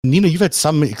Nina, you've had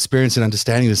some experience in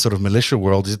understanding this sort of militia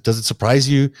world. Does it surprise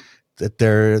you that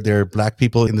there are black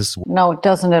people in this? No, it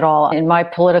doesn't at all. In my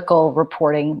political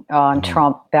reporting on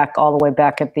Trump, back all the way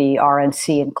back at the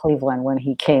RNC in Cleveland when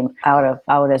he came out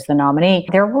as the nominee,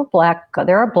 there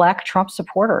are black Trump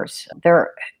supporters.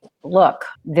 There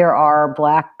are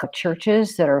black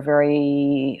churches that are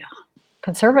very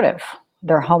conservative.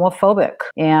 They're homophobic.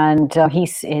 And he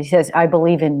says, I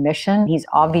believe in mission. He's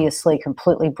obviously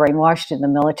completely brainwashed in the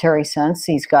military sense.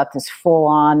 He's got this full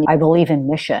on, I believe in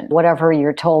mission. Whatever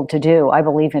you're told to do, I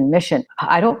believe in mission.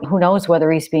 Who knows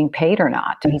whether he's being paid or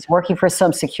not. He's working for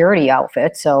some security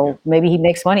outfit, so maybe he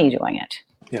makes money doing it.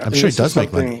 Yeah, I'm sure he does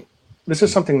make money. This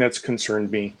is something that's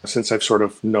concerned me since I've sort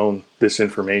of known this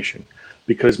information,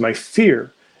 because my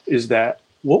fear is that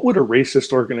what would a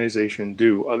racist organization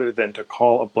do other than to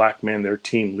call a black man their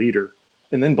team leader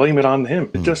and then blame it on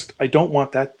him? I don't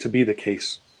want that to be the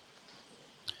case.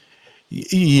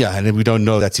 Yeah, and we don't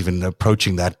know that's even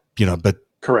approaching that, but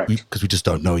correct, because we just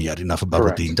don't know yet enough about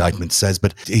what the indictment says.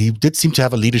 But he did seem to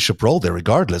have a leadership role there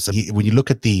regardless. When you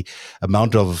look at the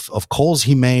amount of calls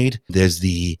he made, there's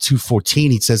the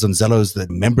 214, he says on Zello's that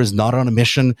members not on a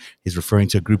mission. He's referring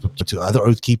to a group to other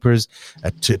Oath Keepers.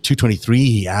 At 223,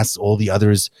 he asks all the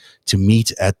others to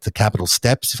meet at the Capitol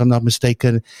steps, if I'm not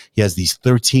mistaken. He has these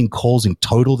 13 calls in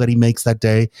total that he makes that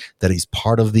day, that is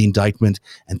part of the indictment,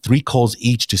 and 3 calls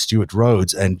each to Stuart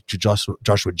Rhodes and to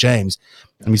Joshua James.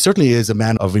 I mean, certainly is a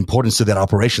man of importance to that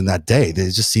operation that day. It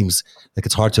just seems like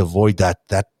it's hard to avoid that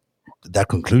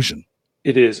conclusion.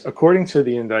 It is. According to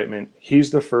the indictment, he's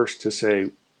the first to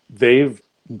say they've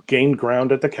gained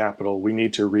ground at the Capitol. We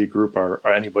need to regroup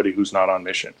anybody who's not on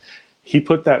mission. He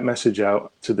put that message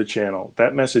out to the channel.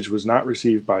 That message was not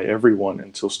received by everyone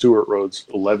until Stuart Rhodes,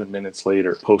 11 minutes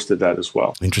later, posted that as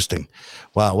well. Interesting.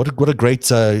 Wow, what a great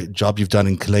job you've done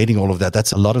in collating all of that.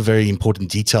 That's a lot of very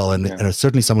important detail and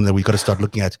certainly something that we've got to start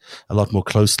looking at a lot more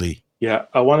closely. Yeah,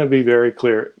 I want to be very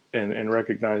clear and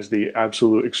recognize the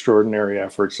absolute extraordinary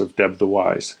efforts of Deb the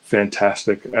Wise.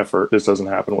 Fantastic effort. This doesn't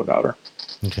happen without her.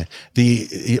 Okay.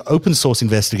 The open source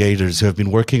investigators who have been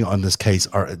working on this case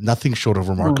are nothing short of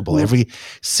remarkable. Mm-hmm. Every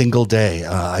single day,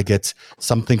 I get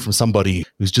something from somebody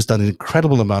who's just done an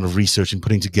incredible amount of research in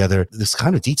putting together this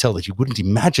kind of detail that you wouldn't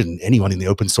imagine anyone in the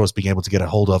open source being able to get a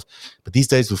hold of. But these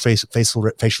days with facial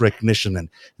recognition and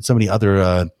so many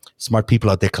other smart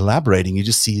people out there collaborating, you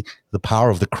just see the power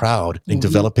of the crowd in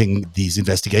developing these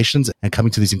investigations and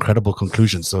coming to these incredible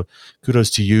conclusions. So kudos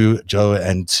to you, Joe,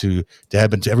 and to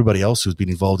Deb and to everybody else who's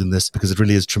been involved in this, because it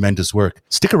really is tremendous work.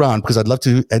 Stick around, because I'd love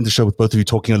to end the show with both of you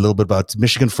talking a little bit about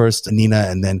Michigan first, Nina,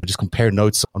 and then just compare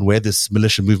notes on where this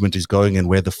militia movement is going and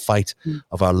where the fight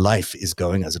of our life is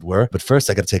going, as it were. But first,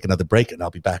 I got to take another break, and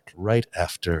I'll be back right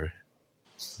after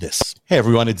this. Hey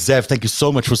everyone, it's Zev. Thank you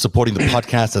so much for supporting the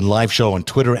podcast and live show on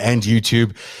Twitter and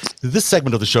YouTube. This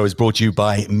segment of the show is brought to you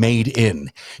by Made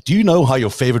In. Do you know how your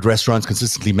favorite restaurants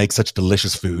consistently make such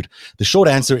delicious food? The short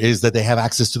answer is that they have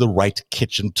access to the right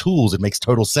kitchen tools. It makes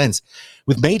total sense.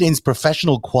 With Made In's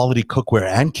professional quality cookware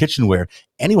and kitchenware,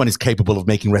 anyone is capable of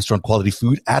making restaurant quality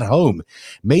food at home.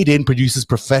 Made In produces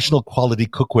professional quality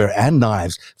cookware and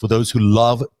knives for those who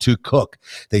love to cook.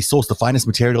 They source the finest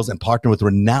materials and partner with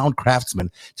renowned craftsmen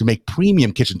to make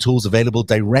premium kitchen tools available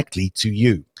directly to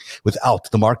you without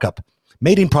the markup.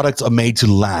 Made In products are made to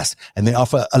last, and they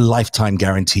offer a lifetime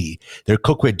guarantee. Their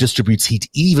cookware distributes heat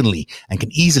evenly and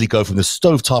can easily go from the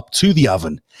stovetop to the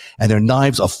oven. And their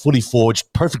knives are fully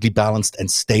forged, perfectly balanced,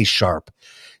 and stay sharp.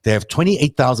 They have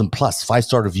 28,000 plus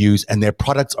 5-star reviews, and their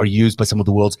products are used by some of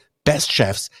the world's best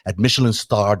chefs at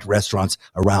Michelin-starred restaurants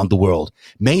around the world.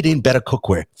 Made In better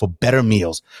cookware for better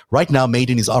meals. Right now,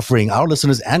 Made In is offering our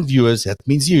listeners and viewers, that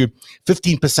means you,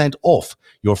 15% off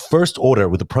your first order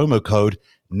with the promo code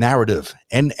NARRATIVE,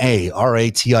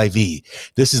 NARATIV.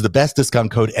 This is the best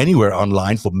discount code anywhere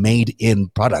online for Made In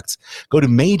products. Go to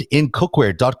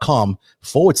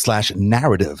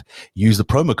madeincookware.com/narrative. Use the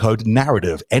promo code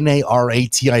NARRATIVE,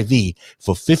 NARATIV,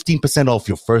 for 15% off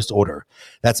your first order.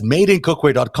 That's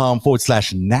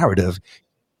madeincookware.com/narrative.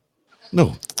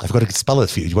 No, I forgot to spell it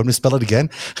for you. Do you want me to spell it again?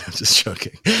 I'm just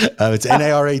joking. It's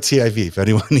NARATIV if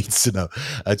anyone needs to know.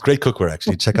 It's great cookware,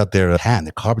 actually. Check out their pan.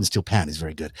 Their carbon steel pan is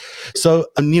very good. So,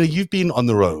 Nina, you've been on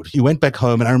the road. You went back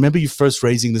home, and I remember you first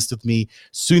raising this with me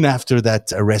soon after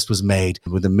that arrest was made,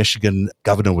 when the Michigan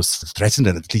governor was threatened,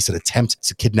 and at least an attempt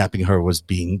to kidnapping her was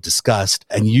being discussed.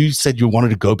 And you said you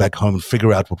wanted to go back home and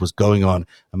figure out what was going on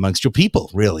amongst your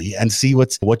people, really, and see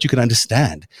what you can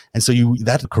understand. And so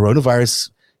that coronavirus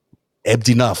ebbed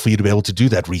enough for you to be able to do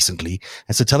that recently.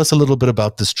 And so tell us a little bit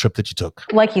about this trip that you took.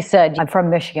 Like you said, I'm from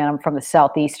Michigan. I'm from the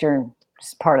southeastern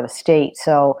part of the state.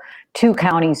 So 2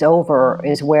 counties over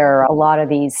is where a lot of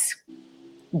these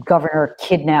governor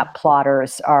kidnap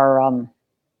plotters are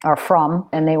from,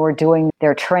 and they were doing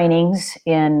their trainings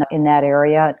in that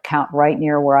area, right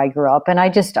near where I grew up. And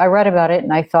I read about it,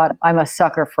 and I thought, I'm a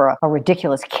sucker for a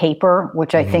ridiculous caper,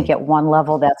 which I think at one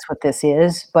level that's what this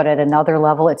is, but at another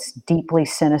level it's deeply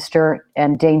sinister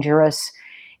and dangerous.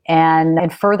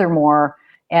 And furthermore,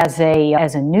 as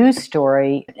a news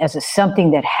story,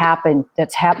 something that's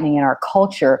happening in our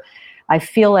culture, I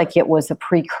feel like it was a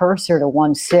precursor to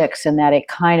 1/6, and that it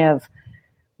kind of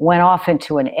went off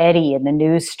into an eddy in the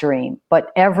news stream.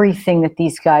 But everything that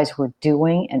these guys were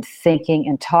doing and thinking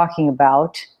and talking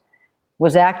about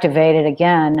was activated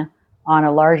again on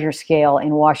a larger scale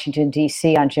in Washington,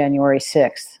 D.C. on January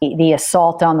 6th. The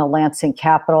assault on the Lansing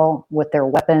Capitol with their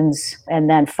weapons, and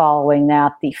then following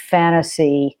that, the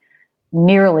fantasy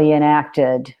nearly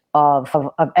enacted of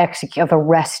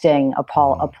arresting a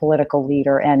political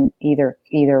leader and either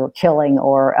killing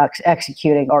or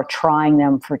executing or trying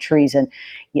them for treason.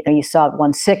 You saw at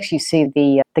 1/6. You see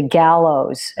the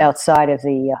gallows outside of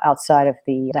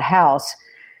the House.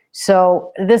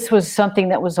 So this was something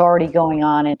that was already going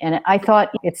on, and I thought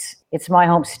it's my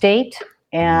home state,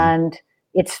 and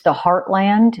it's the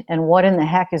heartland, and what in the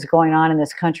heck is going on in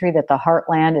this country that the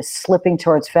heartland is slipping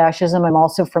towards fascism. I'm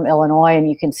also from Illinois, and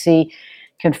you can see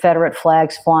Confederate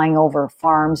flags flying over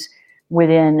farms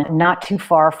within not too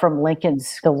far from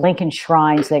the Lincoln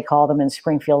Shrines, they call them, in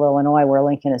Springfield, Illinois, where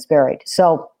Lincoln is buried.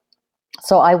 So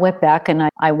I went back and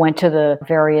I went to the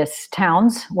various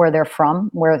towns where they're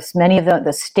from, where many of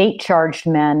the state-charged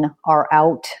men are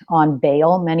out on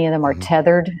bail. Many of them are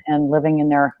tethered and living in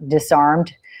their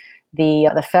disarmed.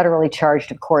 The federally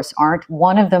charged, of course, aren't.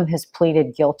 One of them has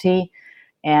pleaded guilty,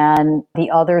 and the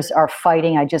others are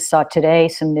fighting. I just saw today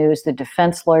some news. The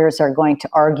defense lawyers are going to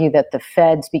argue that the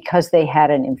feds, because they had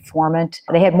an informant,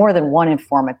 they had more than one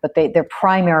informant, but their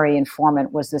primary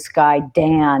informant was this guy,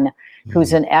 Dan,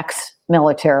 who's an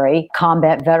ex-military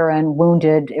combat veteran,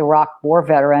 wounded Iraq war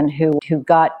veteran, who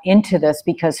got into this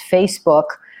because Facebook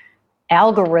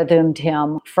algorithmed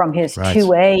him from his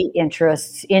 2A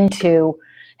interests into,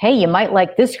 hey, you might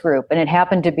like this group. And it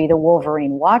happened to be the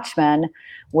Wolverine Watchmen,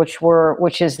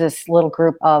 which is this little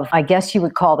group of, I guess you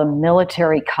would call them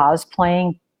military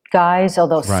cosplaying guys,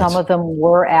 although some of them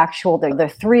were actual, the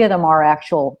 3 of them are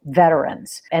actual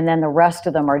veterans. And then the rest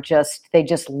of them they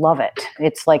just love it.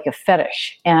 It's like a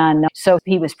fetish. And so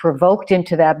he was provoked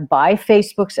into that by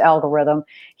Facebook's algorithm.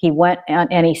 He went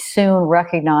and he soon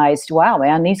recognized, wow,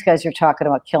 man, these guys are talking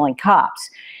about killing cops.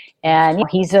 And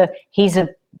he's a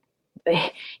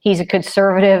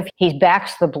conservative. He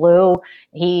backs the blue.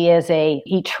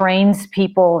 He trains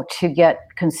people to get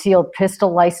concealed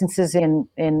pistol licenses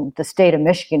in the state of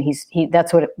Michigan.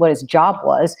 That's what his job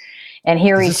was. And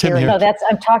he's here. No,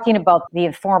 I'm talking about the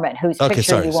informant whose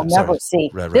picture you will never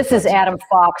see. This is Adam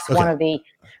Fox, one of the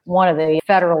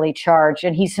federally charged,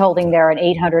 and he's holding there an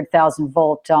 800,000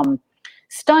 volt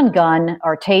stun gun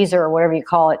or taser or whatever you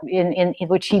call it, in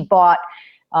which he bought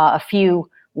a few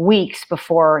weeks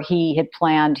before he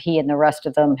and the rest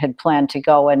of them had planned to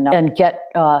go and get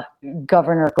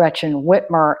Governor Gretchen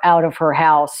Whitmer out of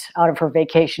her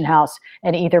vacation house,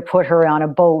 and either put her on a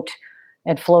boat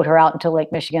and float her out into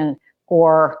Lake Michigan,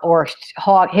 or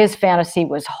his fantasy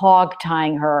was hog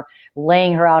tying her,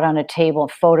 laying her out on a table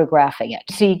and photographing it.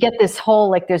 So you get this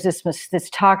whole, there's this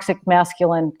toxic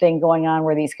masculine thing going on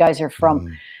where these guys are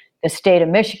from the state of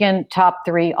Michigan. Top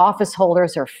 3 office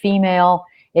holders are female.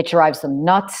 It drives them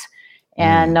nuts.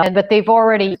 But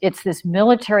it's this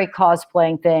military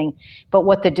cosplaying thing. But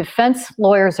what the defense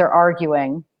lawyers are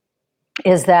arguing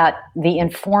is that the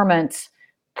informants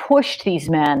pushed these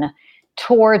men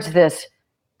towards this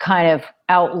kind of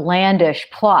outlandish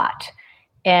plot.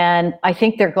 And I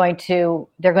think they're going to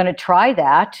try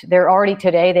that. They're already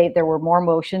today, there were more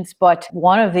motions, but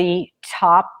one of the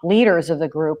top leaders of the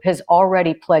group has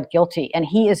already pled guilty, and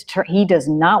he does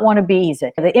not want to be.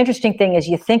 The interesting thing is,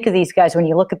 you think of these guys, when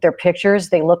you look at their pictures,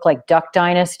 they look like Duck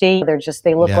Dynasty.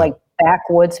 They look like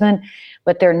backwoodsmen,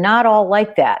 but they're not all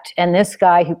like that. And this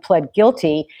guy who pled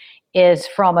guilty is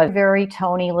from a very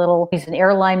he's an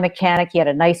airline mechanic. He had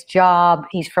a nice job.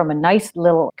 He's from a nice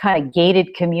little kind of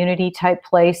gated community type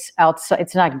place outside.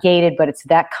 It's not gated, but it's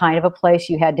that kind of a place.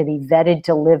 You had to be vetted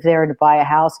to live there, to buy a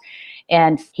house.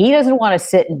 And he doesn't want to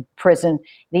sit in prison.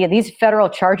 These federal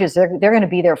charges, they're going to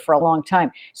be there for a long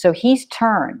time. So he's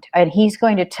turned, and he's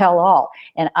going to tell all.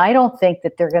 And I don't think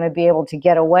that they're going to be able to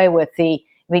get away with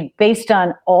based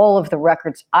on all of the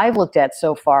records I've looked at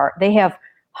so far, they have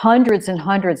hundreds and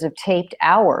hundreds of taped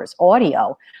hours,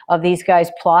 audio, of these guys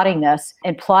plotting this,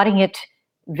 and plotting it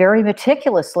very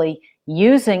meticulously,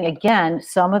 using, again,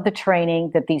 some of the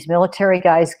training that these military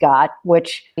guys got,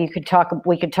 which we could talk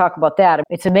about that.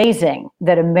 It's amazing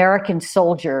that American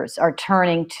soldiers are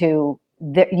turning to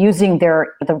using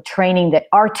the training that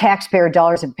our taxpayer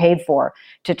dollars have paid for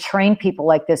to train people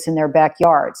like this in their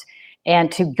backyards,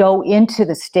 and to go into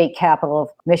the state capital of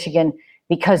Michigan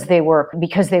because they were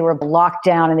locked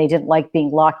down and they didn't like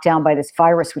being locked down by this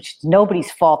virus, which is nobody's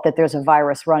fault that there's a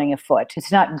virus running afoot.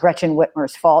 It's not Gretchen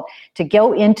Whitmer's fault. To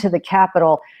go into the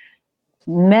Capitol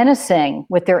menacing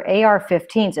with their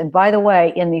AR-15s. And by the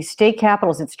way, in these state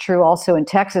capitals, it's true also in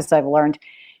Texas, I've learned,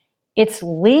 it's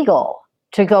legal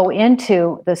to go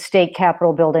into the state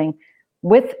capitol building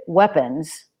with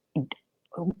weapons,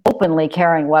 openly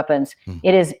carrying weapons.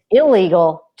 It is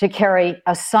illegal to carry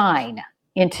a sign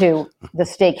into the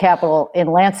state capitol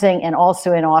in Lansing and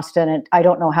also in Austin. And I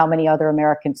don't know how many other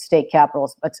American state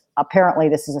capitals, but apparently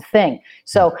this is a thing.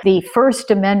 So the First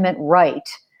Amendment right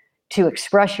to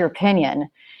express your opinion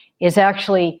is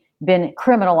actually been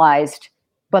criminalized,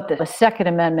 but the Second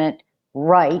Amendment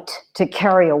right to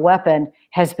carry a weapon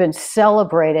has been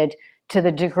celebrated to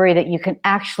the degree that you can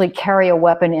actually carry a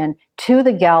weapon in to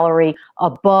the gallery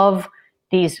above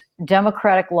these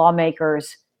Democratic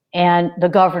lawmakers and the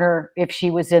governor, if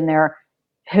she was in there,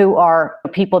 who are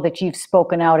people that you've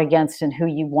spoken out against and who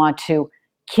you want to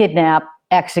kidnap,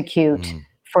 execute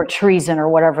for treason or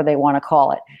whatever they want to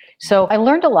call it. So I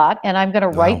learned a lot, and I'm going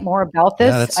to write more about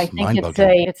this. I think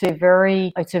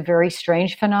it's a very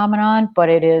strange phenomenon, but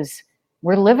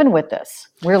we're living with this.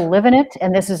 We're living it.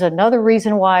 And this is another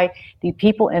reason why the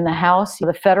people in the House,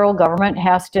 the federal government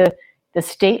the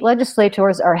state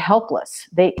legislators are helpless.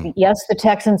 Yes, the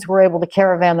Texans were able to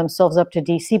caravan themselves up to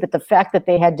DC, but the fact that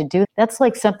they had to do, that's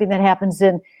like something that happens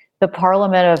in the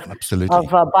parliament of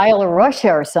Belarus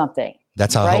or something.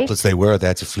 That's how helpless they were. They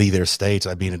had to flee their state.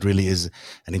 I mean, it really is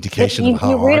an indication of how hard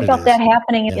it is. You read about that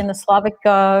happening in the Slavic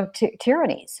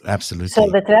tyrannies. Absolutely. So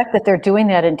the fact that they're doing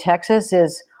that in Texas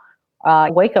is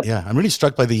wake up. Yeah, I'm really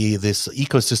struck by this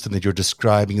ecosystem that you're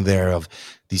describing there of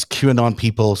these QAnon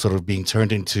people sort of being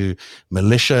turned into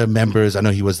militia members. I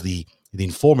know he was the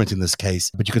informant in this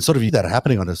case, but you can sort of see that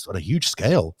happening on a huge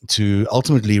scale to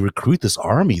ultimately recruit this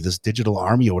army, this digital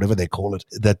army or whatever they call it,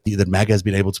 that MAGA has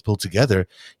been able to pull together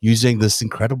using this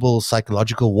incredible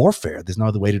psychological warfare. There's no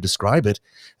other way to describe it.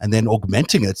 And then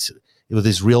augmenting it with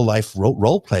this real life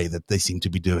role play that they seem to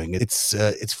be doing. It's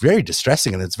very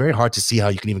distressing, and it's very hard to see how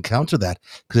you can even counter that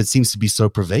because it seems to be so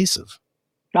pervasive.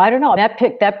 I don't know.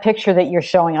 That picture that you're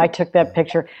showing, I took that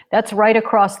picture. That's right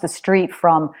across the street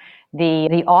from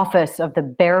the office of the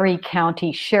Barry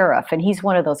County Sheriff, and he's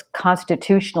one of those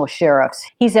constitutional sheriffs.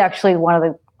 He's actually one of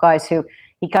the guys who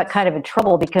he got kind of in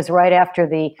trouble because right after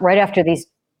these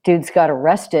dudes got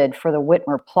arrested for the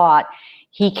Whitmer plot,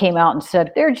 he came out and said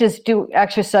they're just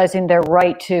exercising their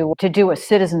right to do a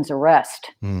citizen's arrest.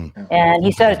 And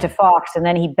he said it to Fox, and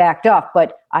then he backed off.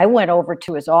 But I went over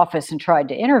to his office and tried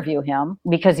to interview him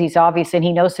because he's obvious and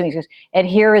he knows something. He goes, and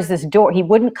here is this door. He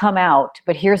wouldn't come out,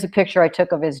 but here's a picture I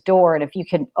took of his door. And if you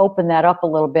can open that up a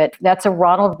little bit, that's a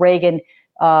Ronald Reagan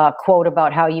quote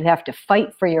about how you have to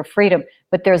fight for your freedom.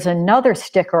 But there's another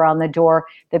sticker on the door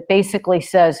that basically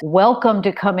says, welcome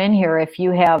to come in here if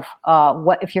you have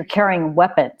if you're carrying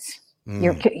weapons.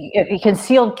 Your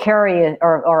concealed carry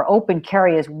or open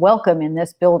carry is welcome in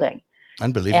this building.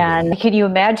 Unbelievable. And can you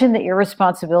imagine the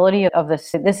irresponsibility of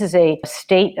this? This is a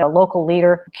local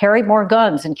leader, carry more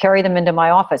guns and carry them into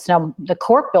my office. Now, the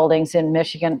court buildings in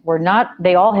Michigan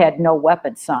they all had no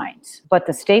weapon signs. But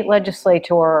the state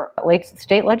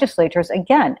legislators,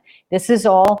 again, this is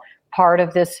all part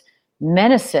of this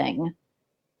menacing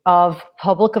of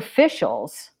public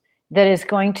officials that is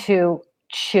going to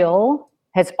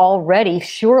has already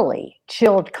surely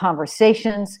chilled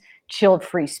conversations, chilled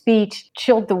free speech,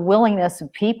 chilled the willingness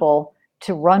of people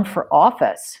to run for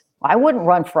office. I wouldn't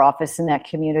run for office in that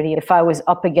community if I was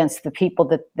up against the people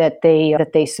that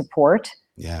they support,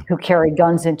 who carry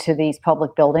guns into these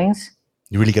public buildings.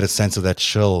 You really get a sense of that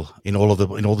chill in all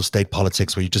the state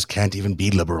politics where you just can't even be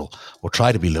liberal or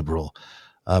try to be liberal.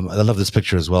 I love this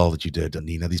picture as well that you did,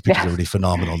 Nina. These pictures are really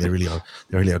phenomenal. They really are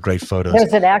great photos.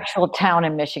 There's an actual town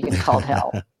in Michigan called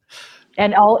Hell,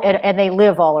 and they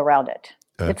live all around it.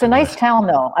 It's a nice town,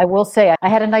 though. I will say I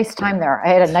had a nice time there. I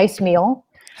had a nice meal,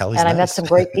 and I met some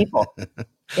great people.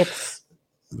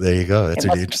 There you go. That's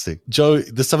really interesting. Joe,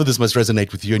 some of this must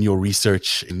resonate with you and your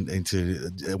research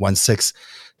into 1-6.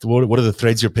 What are the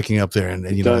threads you're picking up there,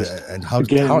 and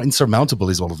how insurmountable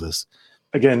is all of this?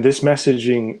 Again, this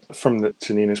messaging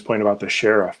to Nina's point about the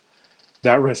sheriff,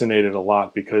 that resonated a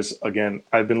lot because, again,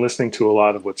 I've been listening to a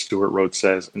lot of what Stewart Rhodes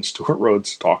says, and Stewart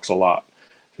Rhodes talks a lot.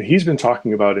 He's been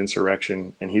talking about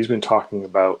insurrection, and he's been talking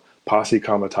about posse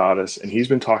comitatus, and he's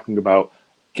been talking about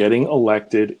getting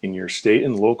elected in your state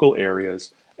and local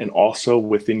areas and also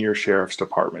within your sheriff's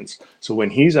departments. So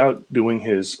when he's out doing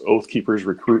his Oath Keepers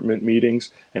recruitment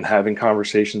meetings and having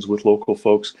conversations with local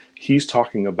folks, he's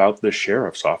talking about the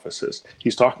sheriff's offices.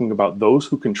 He's talking about those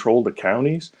who control the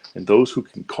counties and those who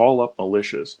can call up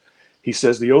militias. He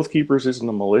says the Oath Keepers isn't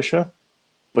a militia,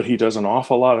 but he does an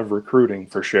awful lot of recruiting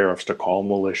for sheriffs to call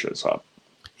militias up.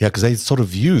 Yeah, because they sort of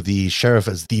view the sheriff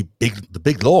as the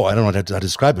big law. I don't know how to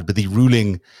describe it, but the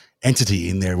ruling entity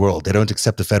in their world. They don't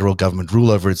accept the federal government rule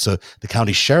over it. So the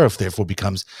county sheriff, therefore,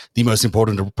 becomes the most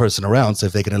important person around. So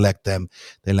if they can elect them,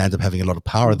 they'll end up having a lot of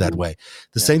power that way.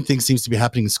 The same thing seems to be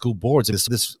happening in school boards.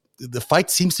 The fight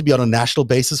seems to be on a national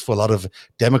basis for a lot of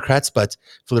Democrats, but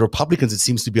for the Republicans, it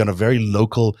seems to be on a very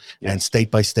local and state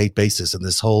by state basis. And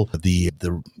this whole the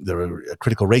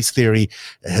critical race theory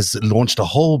has launched a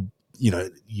whole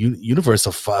universe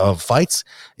of fights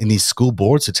in these school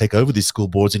boards to take over these school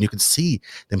boards, and you can see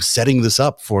them setting this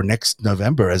up for next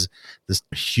November as this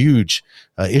huge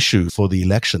issue for the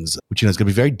elections, which is going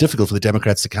to be very difficult for the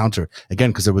Democrats to counter again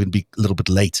because they're going to be a little bit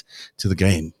late to the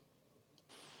game.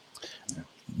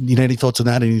 Any thoughts on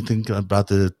that? Anything about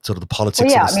the sort of the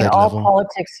politics at the state level?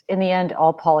 Politics, in the end,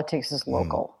 all politics is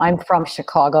local. I'm from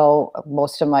Chicago.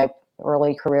 Most of my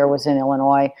early career was in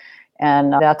Illinois.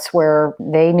 And that's where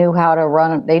they knew how to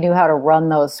run. They knew how to run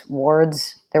those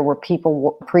wards. There were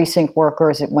people, precinct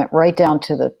workers. It went right down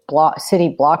to the city,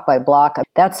 block by block.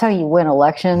 That's how you win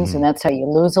elections, and that's how you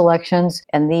lose elections.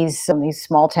 And these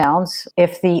small towns,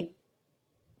 if the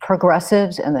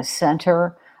progressives and the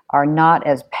center are not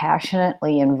as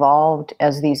passionately involved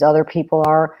as these other people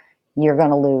are, you're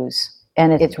going to lose.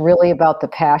 And it's really about the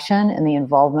passion and the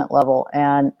involvement level.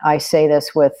 And I say this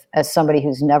as somebody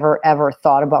who's never, ever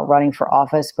thought about running for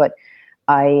office, but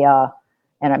I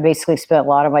basically spent a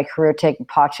lot of my career taking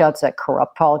potshots at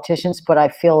corrupt politicians. But I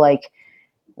feel like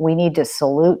we need to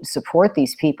support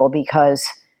these people because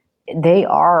they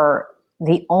are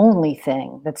the only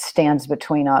thing that stands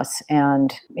between us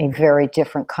and a very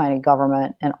different kind of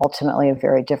government and ultimately a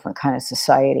very different kind of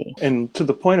society. And to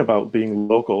the point about being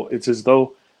local, it's as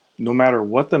though no matter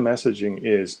what the messaging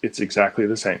is, it's exactly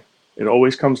the same. It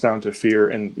always comes down to fear.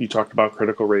 And you talked about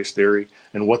critical race theory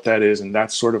and what that is. And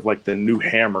that's sort of like the new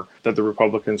hammer that the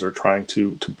Republicans are trying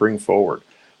to bring forward.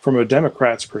 From a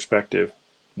Democrat's perspective,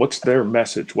 what's their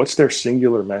message? What's their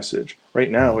singular message? Right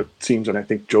now, it seems, and I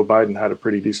think Joe Biden had a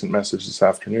pretty decent message this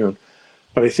afternoon,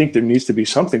 but I think there needs to be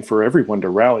something for everyone to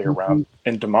rally around.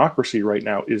 And democracy right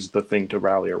now is the thing to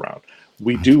rally around.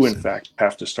 We do, in fact,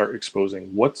 have to start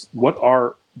exposing what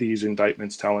are these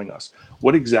indictments telling us?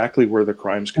 What exactly were the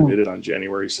crimes committed on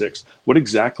January 6th? What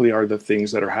exactly are the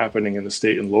things that are happening in the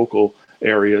state and local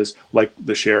areas, like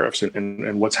the sheriffs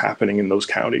and what's happening in those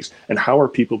counties? And how are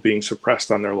people being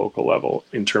suppressed on their local level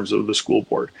in terms of the school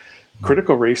board?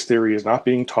 Critical race theory is not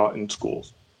being taught in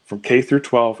schools. From K through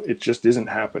 12, it just isn't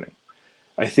happening.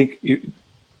 I think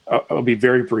I'll be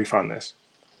very brief on this.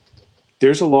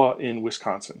 There's a law in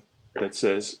Wisconsin that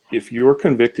says if you're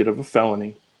convicted of a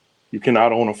felony, you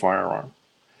cannot own a firearm.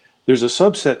 There's a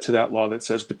subset to that law that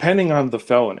says, depending on the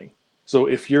felony, so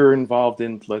if you're involved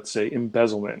in, let's say,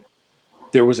 embezzlement,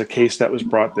 there was a case that was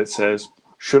brought that says,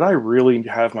 should I really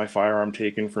have my firearm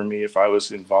taken from me if I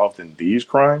was involved in these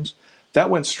crimes? That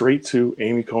went straight to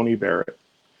Amy Coney Barrett.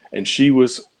 And she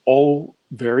was all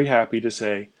very happy to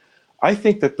say, I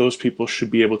think that those people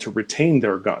should be able to retain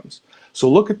their guns. So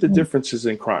look at the differences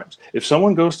in crimes. If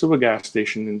someone goes to a gas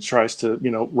station and tries to,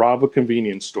 rob a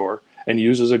convenience store and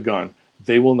uses a gun,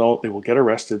 they will get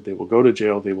arrested, they will go to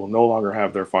jail, they will no longer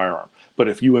have their firearm. But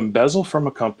if you embezzle from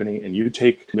a company and you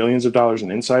take millions of dollars in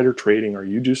insider trading, or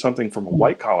you do something from a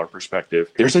white collar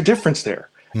perspective, there's a difference there.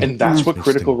 And that's what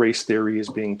critical race theory is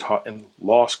being taught in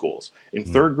law schools. In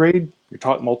third grade, you're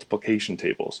taught multiplication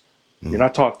tables. You're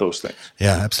not taught those things.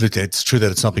 Yeah, absolutely. It's true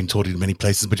that it's not being taught in many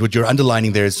places, but what you're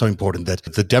underlining there is so important, that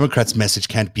the Democrats' message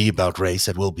can't be about race.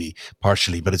 It will be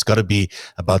partially, but it's got to be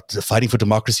about fighting for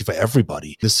democracy for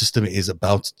everybody. This system is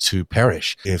about to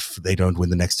perish if they don't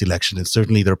win the next election. And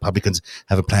certainly the Republicans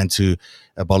have a plan to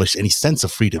abolish any sense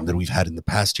of freedom that we've had in the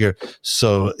past year.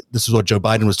 So this is what Joe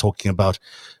Biden was talking about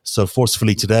so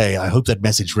forcefully today. I hope that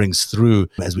message rings through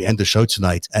as we end the show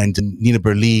tonight. And Nina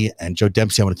Burleigh and Joe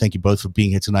Dempsey, I want to thank you both for being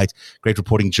here tonight. Great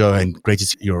reporting, Joe, and great to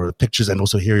see your pictures and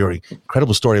also hear your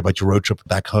incredible story about your road trip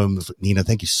back home. Nina,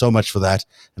 thank you so much for that,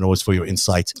 and always for your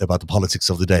insight about the politics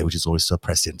of the day, which is always so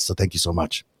prescient. So thank you so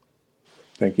much.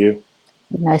 Thank you.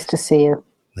 Nice to see you.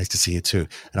 Nice to see you too.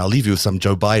 And I'll leave you with some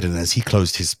Joe Biden as he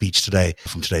closed his speech today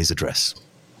from today's address.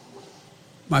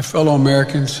 my fellow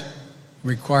Americans,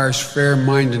 requires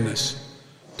fair-mindedness,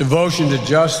 devotion to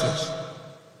justice.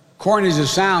 Corny as it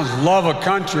sounds, love a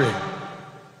country.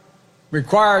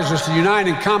 Requires us to unite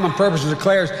in common purpose and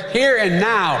declares, here and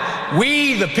now,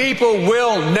 we, the people,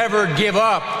 will never give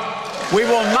up. We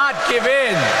will not give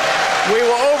in. We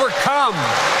will overcome.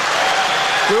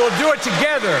 We will do it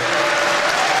together.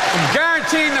 And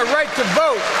guaranteeing the right to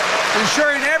vote,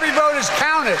 ensuring every vote is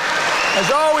counted, has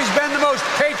always been the most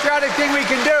patriotic thing we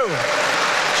can do.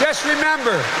 Just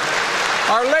remember,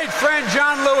 our late friend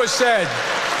John Lewis said,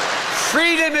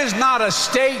 freedom is not a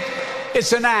state,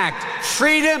 it's an act.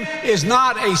 Freedom is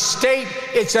not a state,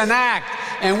 it's an act.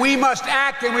 And we must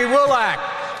act and we will act.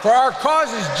 For our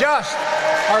cause is just,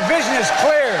 our vision is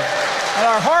clear, and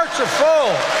our hearts are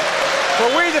full. For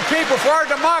we the people, for our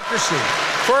democracy,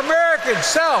 for America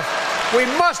itself, we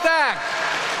must act.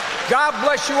 God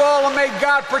bless you all, and may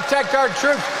God protect our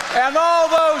troops and all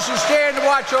those who stand to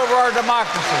watch over our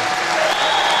democracy.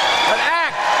 But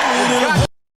act.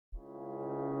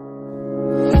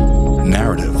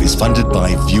 Narrative is funded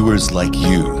by viewers like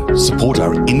you. Support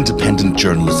our independent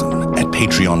journalism at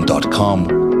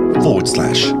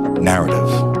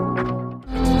patreon.com/narrative.